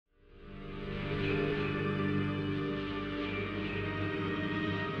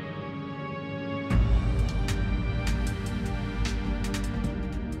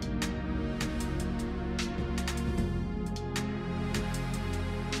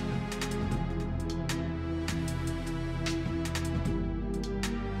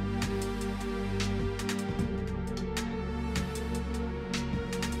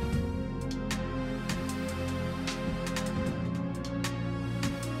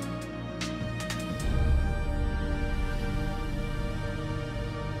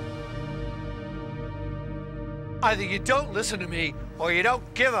Either you don't listen to me, or you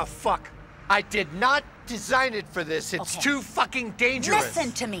don't give a fuck. I did not design it for this. It's too fucking dangerous.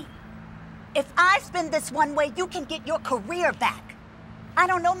 Listen to me. If I spin this one way, you can get your career back. I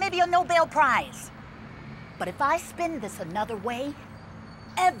don't know, maybe a Nobel Prize. But if I spin this another way,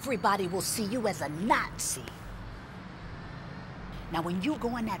 everybody will see you as a Nazi. Now, when you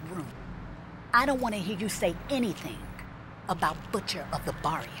go in that room, I don't want to hear you say anything about Butcher of the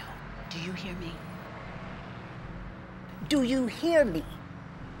Barrio. Do you hear me? Do you hear me?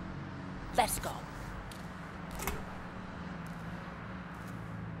 Let's go.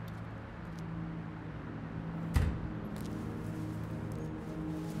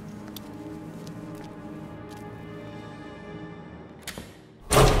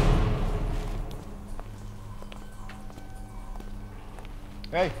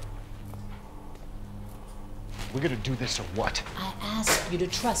 Hey. We're gonna do this or what? I asked you to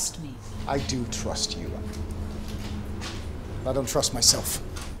trust me. I do trust you. I don't trust myself.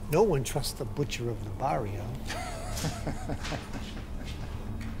 No one trusts the Butcher of the Barrio.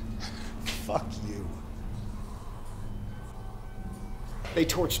 Fuck you. They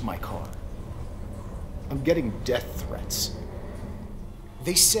torched my car. I'm getting death threats.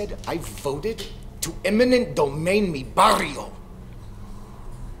 They said I voted to eminent domain mi barrio.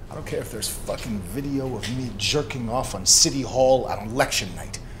 I don't care if there's fucking video of me jerking off on City Hall on election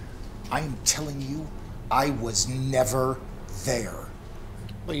night. I am telling you, I was never there.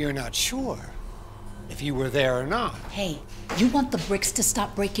 Well, you're not sure if you were there or not. Hey, you want the bricks to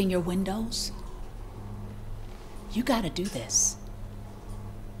stop breaking your windows? You gotta do this.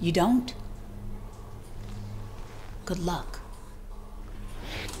 You don't? Good luck.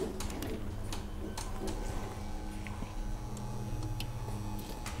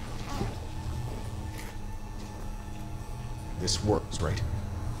 This works, right?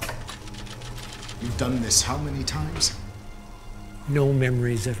 You've done this how many times? No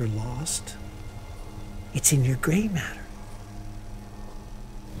memory's ever lost. It's in your gray matter.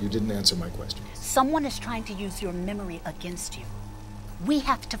 You didn't answer my question. Someone is trying to use your memory against you. We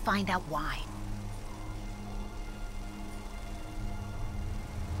have to find out why.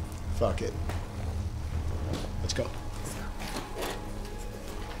 Fuck it. Let's go.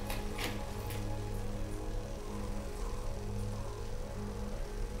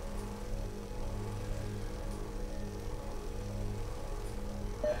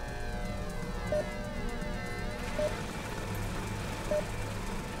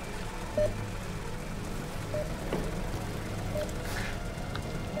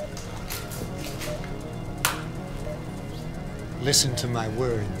 Listen to my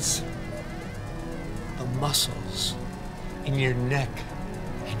words. The muscles in your neck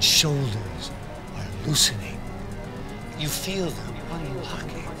and shoulders are loosening. You feel them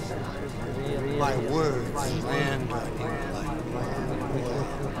unlocking. My words land on you like wool,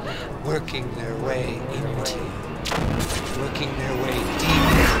 working their way into you, working their way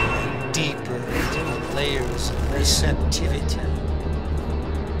deeper and deeper into the layers of receptivity.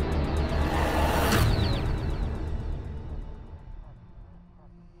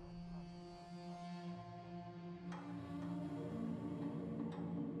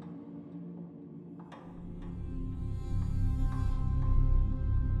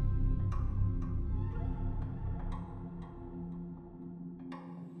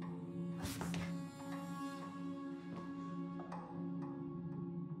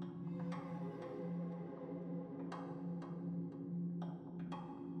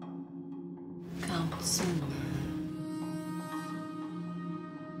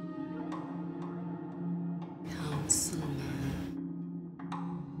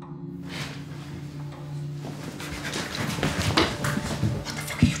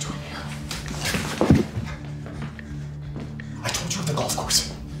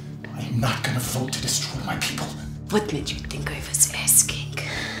 What made you think I was asking?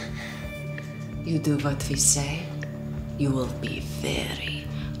 You do what we say, you will be very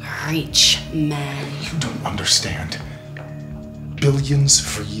rich man. You don't understand. Billions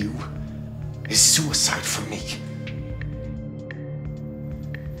for you is suicide for me.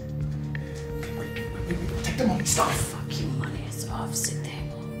 Wait, take the money, stop. Fuck you, money is off the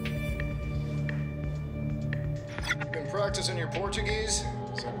table. Been practicing your Portuguese?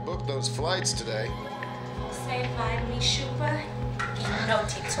 So I booked those flights today. Sci-fi, me chupa, e no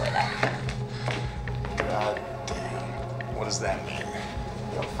te toilet. God damn. What does that mean?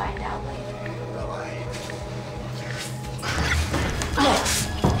 You'll find out later.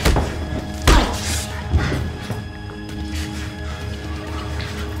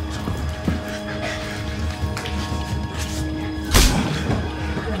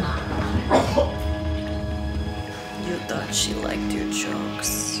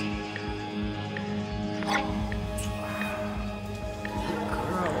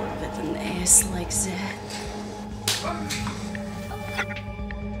 Yes, like that.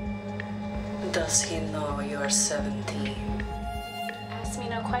 Does he know you're 17? Ask me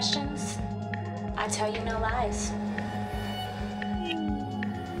no questions. I tell you no lies.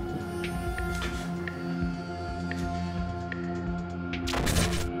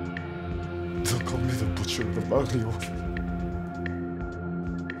 They'll call me the butcher of the barrio.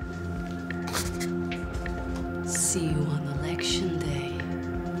 See you on election day.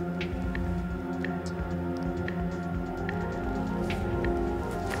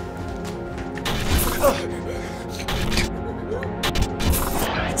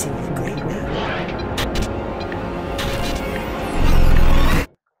 It's looking great now.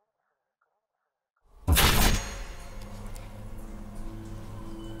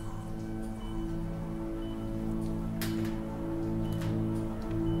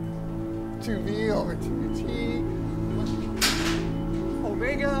 To V over to T.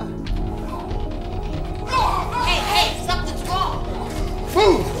 Omega. Hey, something's wrong.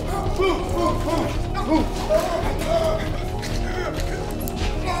 Move!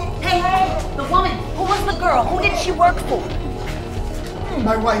 Hey, the woman. Who was the girl? Who did she work for?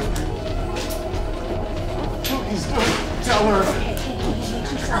 My wife. Please don't tell her. Hey,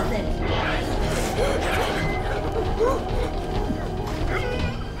 do something.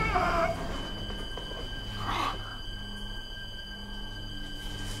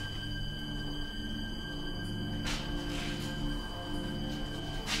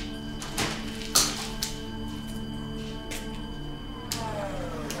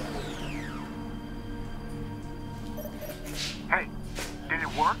 Hey, did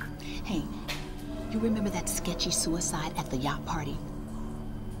it work? Hey, you remember that sketchy suicide at the yacht party?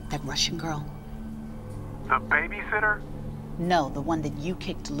 That Russian girl? The babysitter? No, the one that you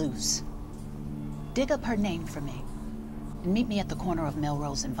kicked loose. Dig up her name for me. And meet me at the corner of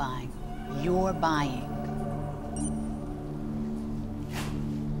Melrose and Vine. You're buying.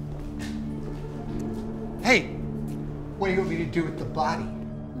 Hey, what do you want me to do with the body?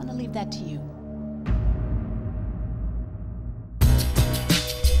 I'm gonna leave that to you.